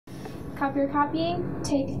Copier copying,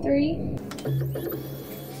 take 3.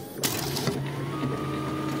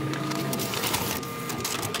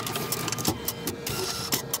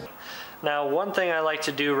 Now, one thing I like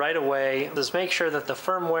to do right away is make sure that the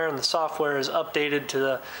firmware and the software is updated to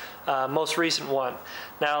the most recent one.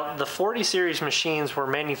 Now, the 40 series machines were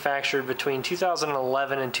manufactured between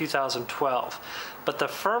 2011 and 2012, but the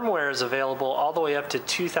firmware is available all the way up to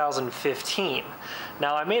 2015.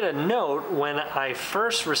 Now, I made a note when I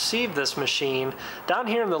first received this machine. Down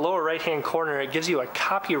here in the lower right-hand corner, it gives you a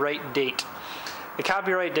copyright date. The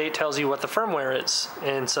copyright date tells you what the firmware is.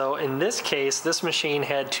 And so in this case, this machine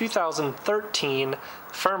had 2013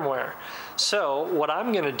 firmware. So what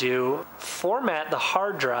I'm going to do, format the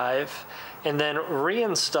hard drive and then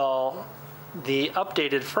reinstall the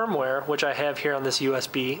updated firmware, which I have here on this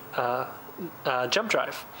USB jump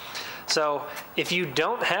drive. So if you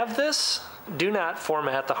don't have this, do not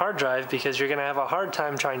format the hard drive because you're going to have a hard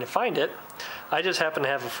time trying to find it. I just happen to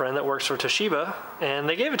have a friend that works for Toshiba, and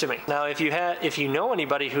they gave it to me. Now, if you know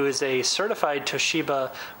anybody who is a certified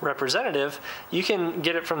Toshiba representative, you can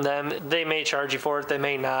get it from them. They may charge you for it, they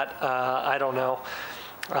may not. I don't know.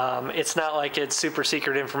 It's not like it's super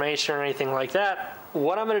secret information or anything like that.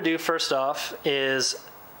 What I'm going to do first off is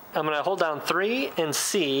I'm going to hold down 3 and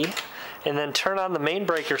C, and then turn on the main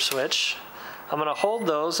breaker switch. I'm going to hold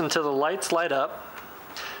those until the lights light up.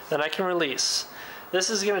 Then I can release. This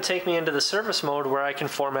is going to take me into the service mode where I can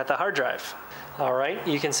format the hard drive. Alright,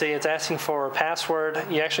 you can see it's asking for a password.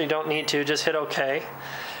 You actually don't need to, just hit OK.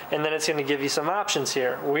 And then it's going to give you some options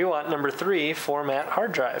here. We want number 3, format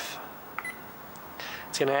hard drive.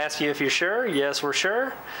 It's going to ask you if you're sure. Yes, we're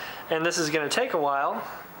sure. And this is going to take a while.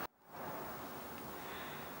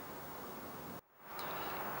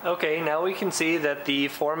 Okay, now we can see that the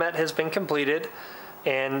format has been completed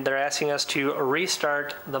and they're asking us to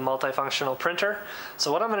restart the multifunctional printer.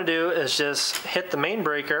 So what I'm going to do is just hit the main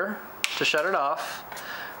breaker to shut it off,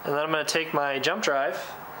 and then I'm going to take my jump drive,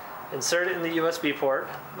 insert it in the USB port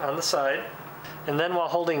on the side, and then while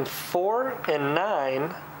holding 4 and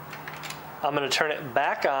 9, I'm going to turn it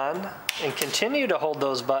back on and continue to hold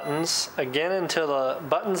those buttons again until the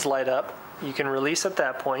buttons light up. You can release at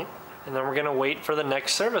that point. And then we're going to wait for the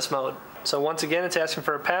next service mode. So once again, it's asking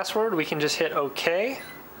for a password. We can just hit OK.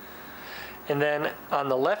 And then on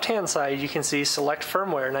the left-hand side, you can see select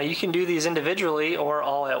firmware. Now you can do these individually or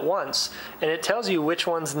all at once. And it tells you which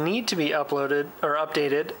ones need to be uploaded or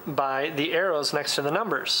updated by the arrows next to the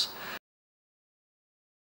numbers.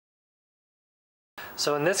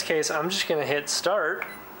 So in this case, I'm just going to hit start.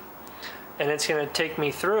 And it's going to take me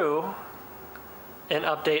through and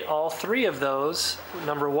update all 3 of those,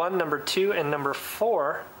 number 1, number 2, and number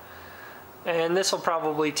 4. And this will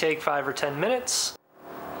probably take 5 or 10 minutes.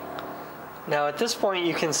 Now at this point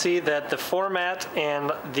you can see that the format and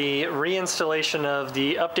the reinstallation of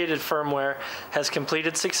the updated firmware has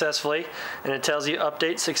completed successfully, and it tells you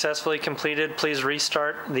update successfully completed, please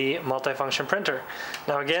restart the multifunction printer.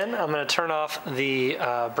 Now again, I'm going to turn off the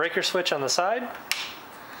breaker switch on the side.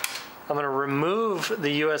 I'm going to remove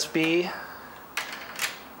the USB,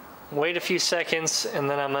 wait a few seconds, and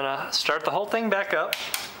then I'm going to start the whole thing back up.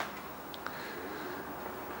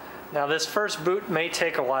 Now this first boot may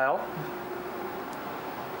take a while,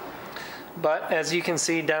 but as you can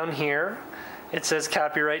see down here, it says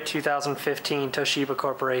copyright 2015 Toshiba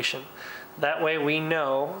Corporation. That way we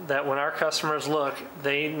know that when our customers look,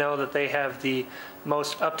 they know that they have the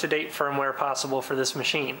most up-to-date firmware possible for this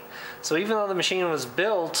machine. So even though the machine was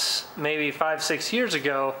built maybe 5-6 years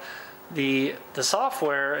ago, the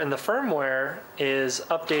software and the firmware is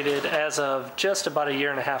updated as of just about a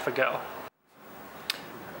year and a half ago.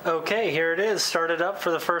 Okay, here it is, started up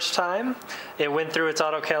for the first time. It went through its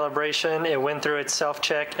auto calibration, it went through its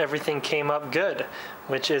self-check, everything came up good,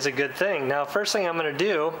 which is a good thing. Now, first thing I'm going to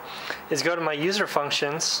do is go to my user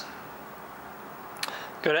functions,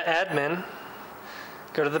 go to admin,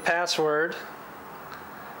 go to the password,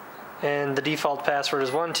 and the default password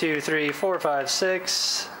is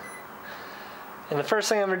 123456. And the first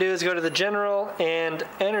thing I'm going to do is go to the general and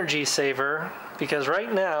energy saver, because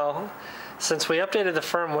right now, since we updated the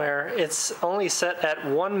firmware, it's only set at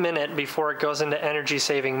 1 minute before it goes into energy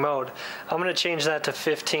saving mode. I'm going to change that to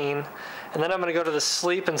 15, and then I'm going to go to the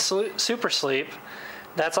sleep and super sleep.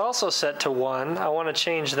 That's also set to 1. I want to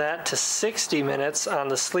change that to 60 minutes on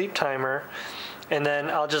the sleep timer, and then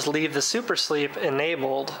I'll just leave the super sleep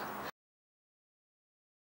enabled.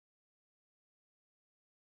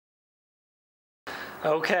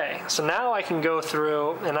 Okay, so now I can go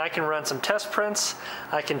through and I can run some test prints.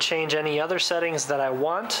 I can change any other settings that I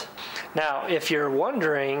want. Now, if you're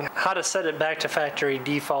wondering how to set it back to factory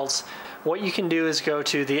defaults what you can do is go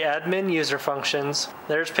to the admin user functions.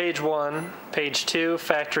 There's page 1, page 2,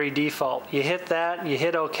 factory default. You hit that, you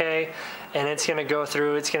hit OK, and it's going to go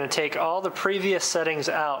through. It's going to take all the previous settings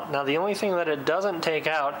out. Now the only thing that it doesn't take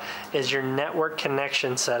out is your network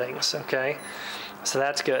connection settings, okay? So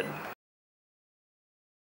that's good.